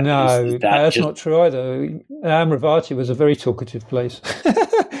 That's not true either. Amaranatho was a very talkative place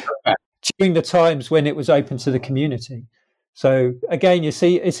during the times when it was open to the community. So again, you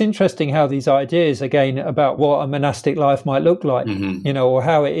see, it's interesting how these ideas, again, about what a monastic life might look like, or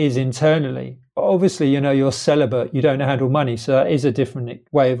how it is internally. Obviously, you're celibate, you don't handle money, so that is a different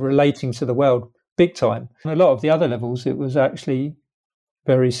way of relating to the world. Big time. On a lot of the other levels, it was actually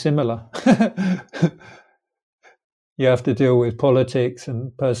very similar. You have to deal with politics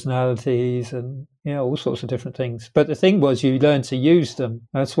and personalities and all sorts of different things. But the thing was, you learn to use them.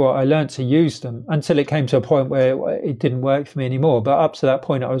 That's what I learned, to use them, until it came to a point where it didn't work for me anymore. But up to that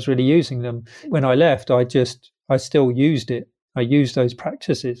point, I was really using them. When I left, I still used it. I used those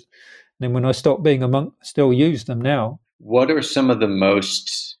practices. And then when I stopped being a monk, I still use them now. What are some of the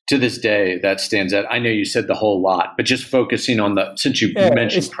most, to this day, that stands out? I know you said the whole lot, but just focusing on since you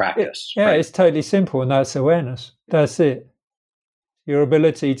mentioned practice. Right? It's totally simple, and that's awareness. That's it. Your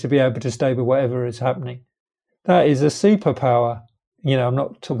ability to be able to stay with whatever is happening. That is a superpower. I'm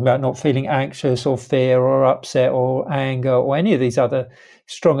not talking about not feeling anxious or fear or upset or anger or any of these other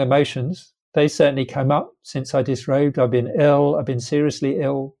strong emotions. They certainly come up since I disrobed. I've been ill. I've been seriously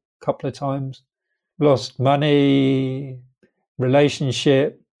ill a couple of times. Lost money,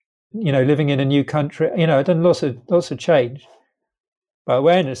 relationship, living in a new country. I've done lots of change, but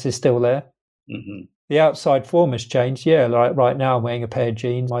awareness is still there. Mm-hmm. The outside form has changed. Like right now I'm wearing a pair of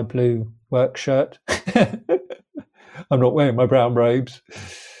jeans, my blue work shirt. I'm not wearing my brown robes.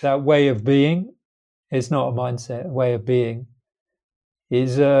 That way of being is not a mindset. A way of being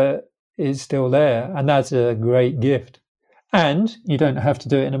is still there, and that's a great gift. And you don't have to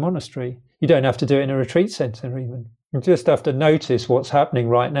do it in a monastery. You don't have to do it in a retreat center even. You just have to notice what's happening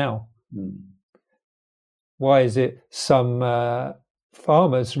right now. Why is it some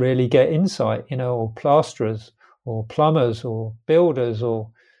farmers really get insight, or plasterers or plumbers or builders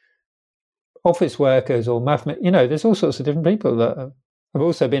or office workers or there's all sorts of different people that have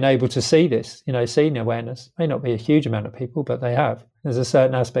also been able to see this, seen awareness. May not be a huge amount of people, but they have. There's a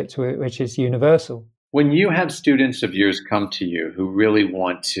certain aspect to it which is universal. When you have students of yours come to you who really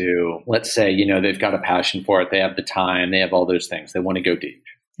want to, let's say, they've got a passion for it, they have the time, they have all those things, they want to go deep,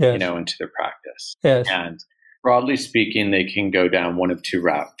 into their practice. Yes. And broadly speaking, they can go down one of two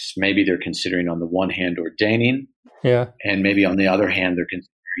routes. Maybe they're considering on the one hand ordaining, and maybe on the other hand, they're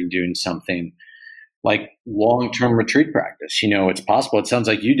considering doing something like long-term retreat practice. It's possible. It sounds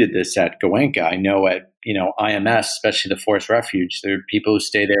like you did this at Goenka. I know at, IMS, especially the Forest Refuge, there are people who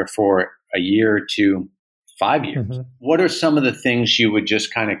stay there for a year to 5 years. Mm-hmm. What are some of the things you would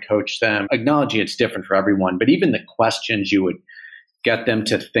just kind of coach them? Acknowledging it's different for everyone, but even the questions you would get them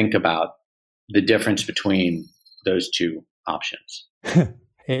to think about the difference between those two options.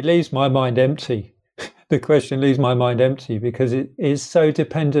 It leaves my mind empty. The question leaves my mind empty because it is so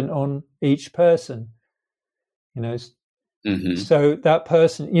dependent on each person. Mm-hmm. So that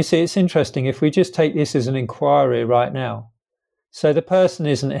person, you see, it's interesting. If we just take this as an inquiry right now, so the person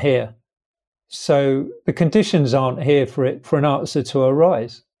isn't here. So the conditions aren't here for an answer to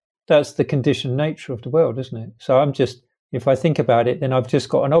arise. That's the conditioned nature of the world, isn't it? So if I think about it, then I've just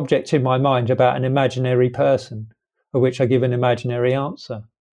got an object in my mind about an imaginary person. of which I give an imaginary answer.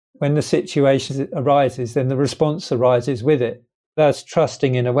 When the situation arises, then the response arises with it. That's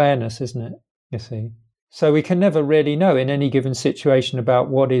trusting in awareness, isn't it? You see. So we can never really know in any given situation about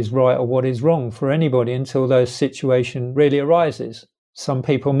what is right or what is wrong for anybody until the situation really arises. Some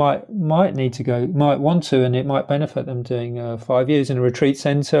people might need to go, might want to, and it might benefit them doing 5 years in a retreat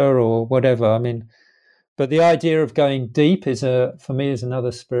centre or whatever. I mean, but the idea of going deep for me, is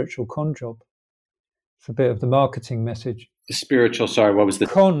another spiritual con job. It's a bit of the marketing message. The spiritual, sorry, what was the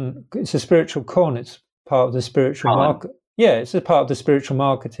con? It's a spiritual con. It's part of the spiritual market. Yeah, it's a part of the spiritual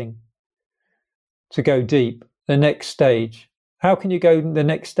marketing. To go deep, the next stage. How can you go the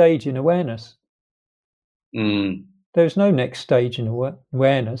next stage in awareness? There's no next stage in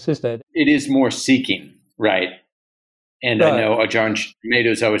awareness, is there? It is more seeking, right? And right. I know John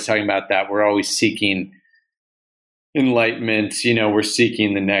Tomato's always talking about that. We're always seeking enlightenment. We're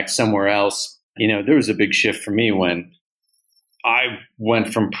seeking the next somewhere else. There was a big shift for me when I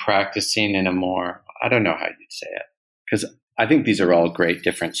went from practicing in a more, I don't know how you'd say it, because I think these are all great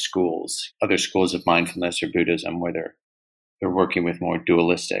different schools, other schools of mindfulness or Buddhism where they're working with more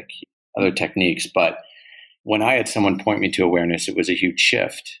dualistic other techniques. But when I had someone point me to awareness, it was a huge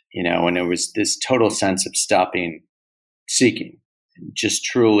shift, and there was this total sense of stopping seeking, just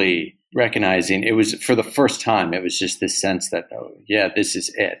truly recognizing it was for the first time. It was just this sense that, oh, yeah, this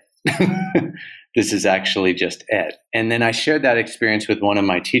is it. This is actually just it. And then I shared that experience with one of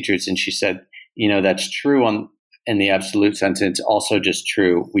my teachers, and she said, that's true in the absolute sense. And it's also just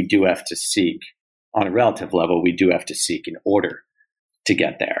true. We do have to seek on a relative level. We do have to seek in order to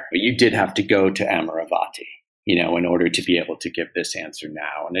get there. But you did have to go to Amaranatho, in order to be able to give this answer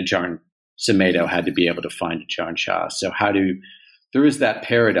now. And Ajahn Sumedho had to be able to find Ajahn Chah. So there is that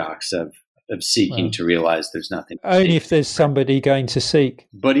paradox of seeking to realize there's nothing. Only if there's somebody going to seek.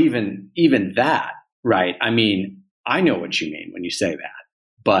 But even that, right? I mean, I know what you mean when you say that.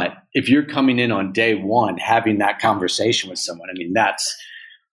 But if you're coming in on day one, having that conversation with someone, I mean, that's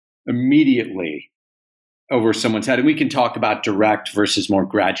immediately over someone's head. And we can talk about direct versus more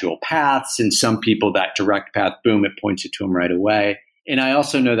gradual paths. And some people, that direct path, boom, it points it to them right away. And I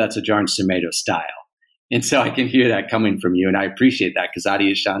also know that's a Ajahn Sumedho style. And so I can hear that coming from you. And I appreciate that because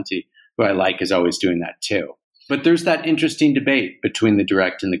Adyashanti, who I like, is always doing that too. But there's that interesting debate between the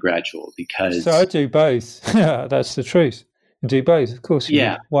direct and the gradual because... So I do both. That's the truth. I do both, of course.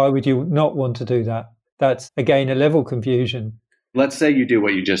 Yeah. Why would you not want to do that? That's, again, a level confusion. Let's say you do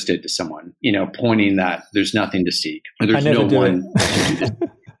what you just did to someone, pointing that there's nothing to seek. Or there's no one to do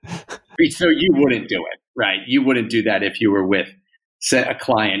this. So you wouldn't do it, right? You wouldn't do that if you were with, say, a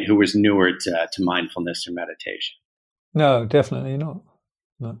client who was newer to mindfulness or meditation. No, definitely not.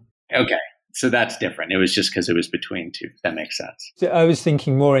 No. Okay. So that's different. It was just because it was between two. That makes sense. I was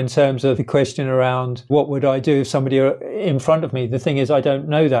thinking more in terms of the question around what would I do if somebody in front of me? The thing is, I don't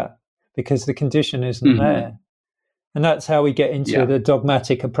know that because the condition isn't there. And that's how we get into the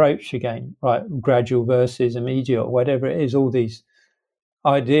dogmatic approach again, right? Gradual versus immediate, or whatever it is. All these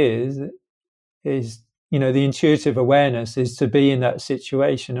ideas is, the intuitive awareness is to be in that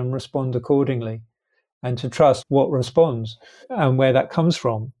situation and respond accordingly and to trust what responds and where that comes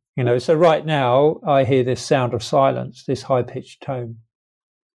from. So right now I hear this sound of silence, this high-pitched tone.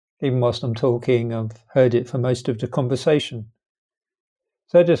 Even whilst I'm talking, I've heard it for most of the conversation.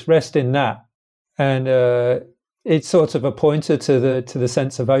 So just rest in that. And it's sort of a pointer to the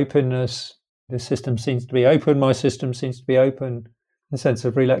sense of openness. The system seems to be open. My system seems to be open. The sense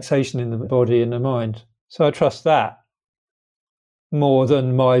of relaxation in the body and the mind. So I trust that more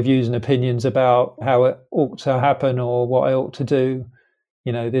than my views and opinions about how it ought to happen or what I ought to do.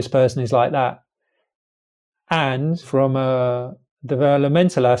 This person is like that. And from a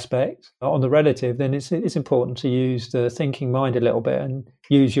developmental aspect, on the relative, then it's important to use the thinking mind a little bit and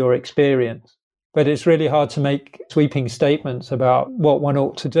use your experience. But it's really hard to make sweeping statements about what one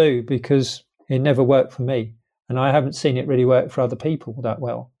ought to do because it never worked for me. And I haven't seen it really work for other people that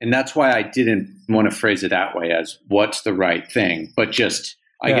well. And that's why I didn't want to phrase it that way as what's the right thing, but just,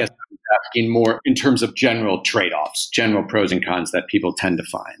 I guess I'm asking more in terms of general trade-offs, general pros and cons that people tend to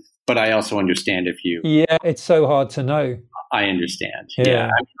find. But I also understand if you... Yeah, it's so hard to know. I understand. Yeah.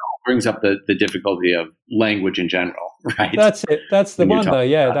 It brings up the difficulty of language in general, right? That's it. That's the one, though.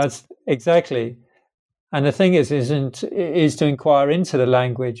 Yeah, that's exactly. And the thing is to inquire into the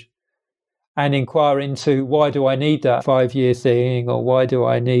language and inquire into why do I need that 5-year thing or why do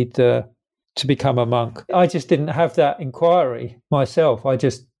I need to become a monk. I just didn't have that inquiry myself. I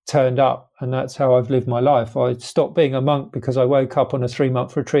just turned up and that's how I've lived my life. I stopped being a monk because I woke up on a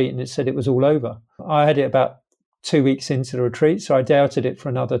 3-month retreat and it said it was all over. I had it about 2 weeks into the retreat, so I doubted it for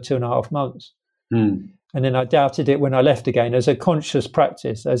another 2.5 months. And then I doubted it when I left again, as a conscious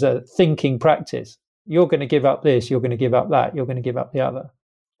practice, as a thinking practice. You're going to give up this, you're going to give up that, you're going to give up the other.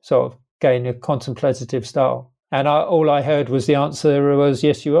 Sort of gain a contemplative style. And all I heard was the answer was,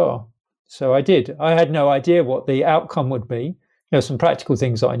 yes, you are. So I did. I had no idea what the outcome would be. There were some practical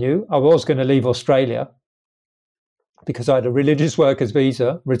things I knew. I was going to leave Australia because I had a religious workers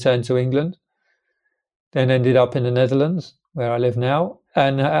visa, returned to England, then ended up in the Netherlands, where I live now.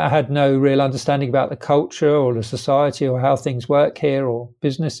 And I had no real understanding about the culture or the society or how things work here or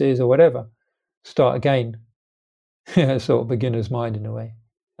businesses or whatever. Start again. Sort of beginner's mind in a way.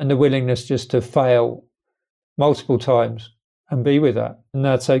 And the willingness just to fail multiple times and be with that. And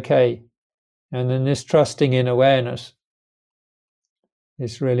that's okay. And then this trusting in awareness,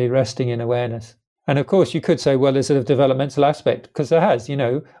 this really resting in awareness. And of course, you could say, well, there's a developmental aspect, because there has.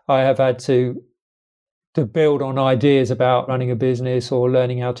 I have had to build on ideas about running a business or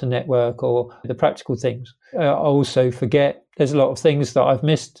learning how to network or the practical things. I also forget there's a lot of things that I've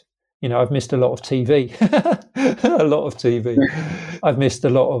missed. I've missed a lot of TV, a lot of TV. I've missed a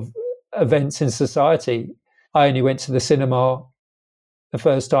lot of events in society. I only went to the cinema the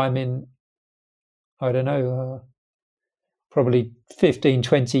first time in, I don't know, probably 15,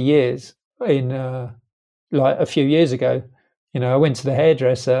 20 years in like a few years ago. I went to the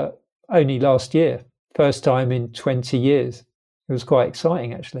hairdresser only last year, first time in 20 years. It was quite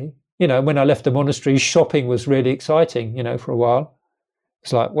exciting, actually. When I left the monastery, shopping was really exciting, for a while.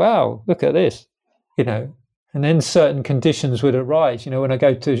 It's like, wow, look at this, and then certain conditions would arise. When I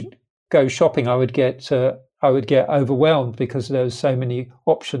go shopping, I would get overwhelmed because there was so many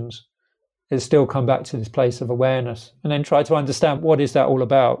options. It's still come back to this place of awareness and then try to understand what is that all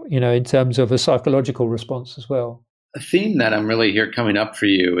about, in terms of a psychological response as well. A theme that I'm really hear coming up for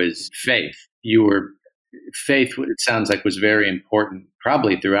you is faith. Faith, it sounds like, was very important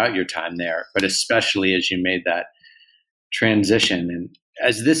probably throughout your time there, but especially as you made that transition. And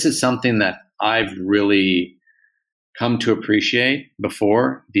as this is something that I've really come to appreciate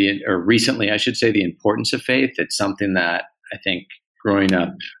recently, I should say, the importance of faith. It's something that I think growing up,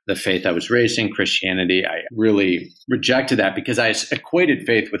 the faith I was raised in, Christianity, I really rejected that because I equated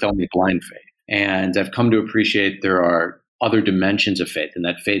faith with only blind faith. And I've come to appreciate there are other dimensions of faith and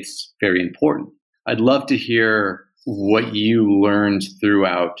that faith's very important. I'd love to hear what you learned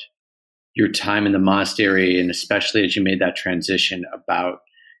throughout your time in the monastery, and especially as you made that transition, about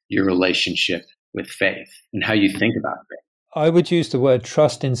your relationship with faith and how you think about faith. I would use the word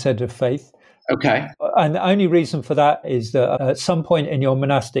trust instead of faith. Okay. And the only reason for that is that at some point in your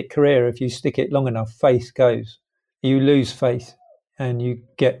monastic career, if you stick it long enough, faith goes. You lose faith and you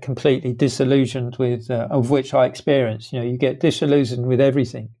get completely disillusioned with, of which I experienced. You get disillusioned with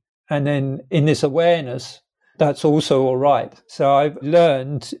everything. And then in this awareness, that's also all right. So I've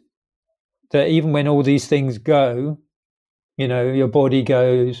learned that even when all these things go, your body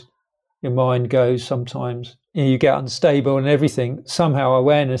goes, your mind goes sometimes, you get unstable and everything, somehow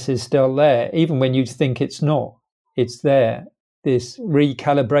awareness is still there. Even when you think it's not, it's there. This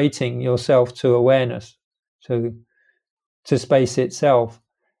recalibrating yourself to awareness, to space itself.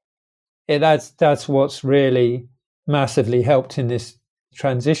 That's what's really massively helped in this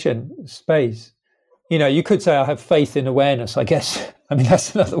transition space. You could say I have faith in awareness, I guess. I mean,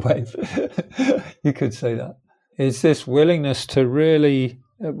 that's another way. You could say that. It's this willingness to really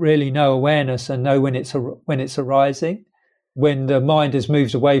know awareness and know when it's arising, when the mind has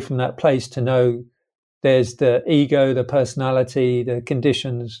moved away from that place, to know there's the ego, the personality, the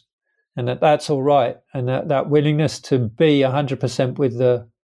conditions, and that's all right. And that willingness to be 100% with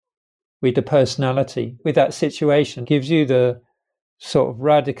the personality, with that situation, gives you the sort of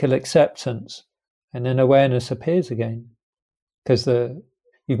radical acceptance, and then awareness appears again, because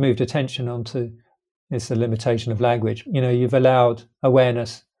you've moved attention onto. It's the limitation of language. You've allowed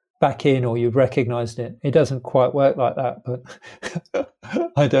awareness back in, or you've recognized it. It doesn't quite work like that, but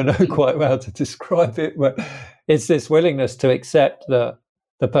I don't know quite how to describe it. But it's this willingness to accept the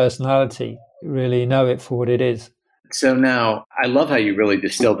personality, really know it for what it is. So now I love how you really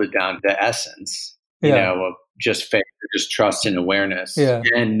distilled it down to essence, of just faith, just trust and awareness. Yeah.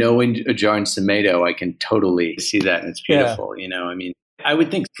 And knowing Ajahn Sumedho, I can totally see that, and it's beautiful. I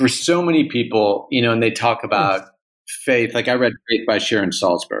would think for so many people, and they talk about faith, like I read Faith by Sharon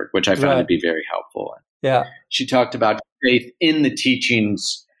Salzberg, which I found to be very helpful. Yeah. She talked about faith in the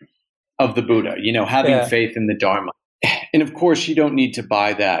teachings of the Buddha, having faith in the Dharma. And of course, you don't need to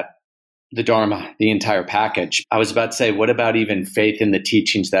buy the Dharma, the entire package. I was about to say, what about even faith in the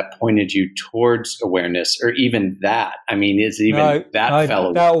teachings that pointed you towards awareness, or even that? I mean, is even that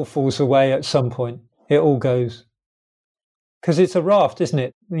fellow? That all falls away at some point. It all goes. Because it's a raft, isn't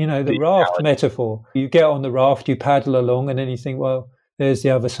it? The raft metaphor. You get on the raft, you paddle along, and then you think, well, there's the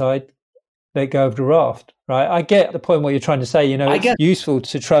other side. Let go of the raft, right? I get the point what you're trying to say. It's useful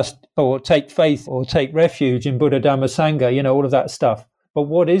to trust or take faith or take refuge in Buddha, Dhamma, Sangha, all of that stuff. But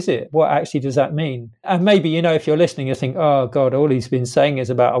what is it? What actually does that mean? And maybe, if you're listening, you think, oh, God, all he's been saying is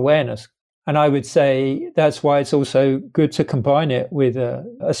about awareness. And I would say that's why it's also good to combine it with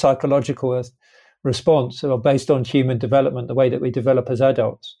a psychological response based on human development, the way that we develop as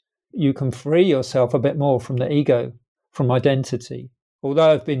adults. You can free yourself a bit more from the ego, from identity.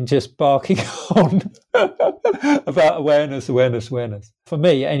 Although I've been just barking on about awareness. For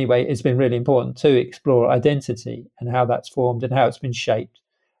me, anyway, it's been really important to explore identity and how that's formed and how it's been shaped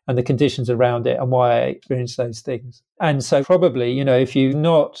and the conditions around it and why I experience those things. And so probably, if you've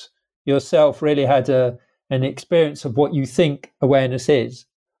not yourself really had an experience of what you think awareness is,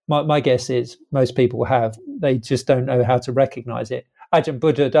 my guess is most people have. They just don't know how to recognize it. Ajahn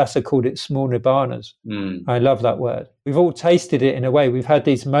Buddha Dasa called it small nirvanas. I love that word. We've all tasted it in a way. We've had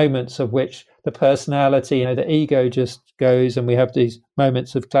these moments of which the personality, the ego just goes, and we have these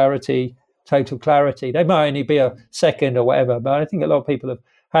moments of clarity, total clarity. They might only be a second or whatever, but I think a lot of people have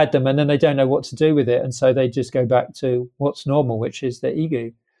had them and then they don't know what to do with it. And so they just go back to what's normal, which is the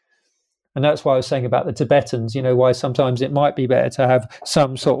ego. And that's why I was saying about the Tibetans, why sometimes it might be better to have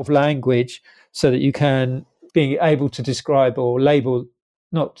some sort of language so that you can be able to describe or label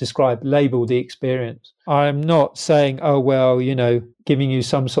the experience. I'm not saying, giving you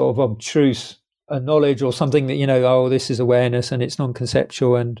some sort of abstruse knowledge or something that, this is awareness and it's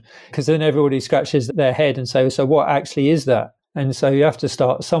non-conceptual. And because then everybody scratches their head and say, so what actually is that? And so you have to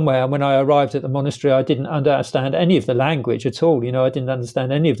start somewhere. And when I arrived at the monastery, I didn't understand any of the language at all. I didn't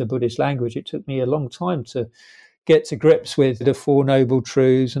understand any of the Buddhist language. It took me a long time to get to grips with the Four Noble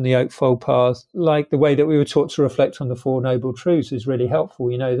Truths and the Eightfold Path. Like the way that we were taught to reflect on the Four Noble Truths is really helpful.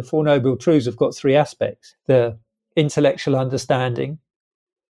 The Four Noble Truths have got three aspects: the intellectual understanding,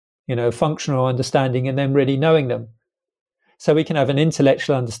 functional understanding, and then really knowing them. So we can have an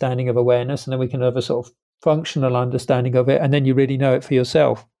intellectual understanding of awareness, and then we can have a sort of functional understanding of it, and then you really know it for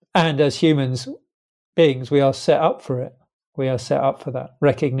yourself. And as humans beings, we are set up for it. We are set up for that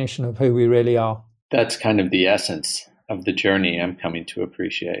recognition of who we really are. That's kind of the essence of the journey I'm coming to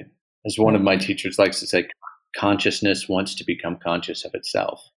appreciate. As one of my teachers likes to say, consciousness wants to become conscious of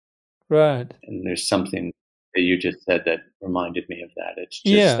itself. Right. And there's something that you just said that reminded me of that. It's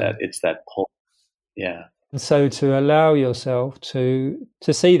just that pull. Yeah. And so to allow yourself to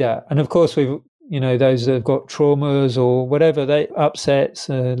see that. And of course, we've, those that have got traumas or whatever, upsets,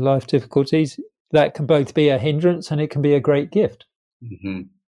 life difficulties, that can both be a hindrance and it can be a great gift. Mm-hmm.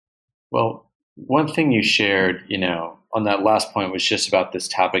 Well, one thing you shared, on that last point was just about this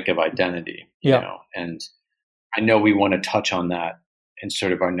topic of identity, and I know we want to touch on that in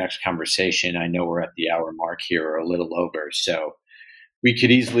sort of our next conversation. I know we're at the hour mark here or a little over, so we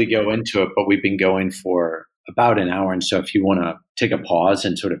could easily go into it, but we've been going for about an hour. And so if you want to take a pause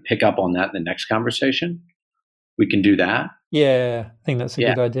and sort of pick up on that in the next conversation, we can do that. Yeah, I think that's a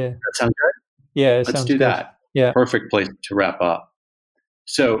good idea. That sounds good? Yeah, let's do that. Yeah. Perfect place to wrap up.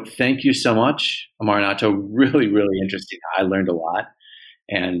 So thank you so much, Amaranatho. Really, really interesting. I learned a lot,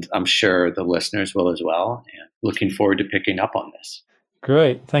 and I'm sure the listeners will as well. And looking forward to picking up on this.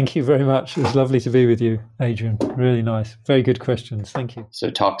 Great. Thank you very much. It was lovely to be with you, Adrian. Really nice. Very good questions. Thank you.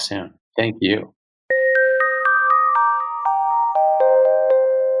 So talk soon. Thank you.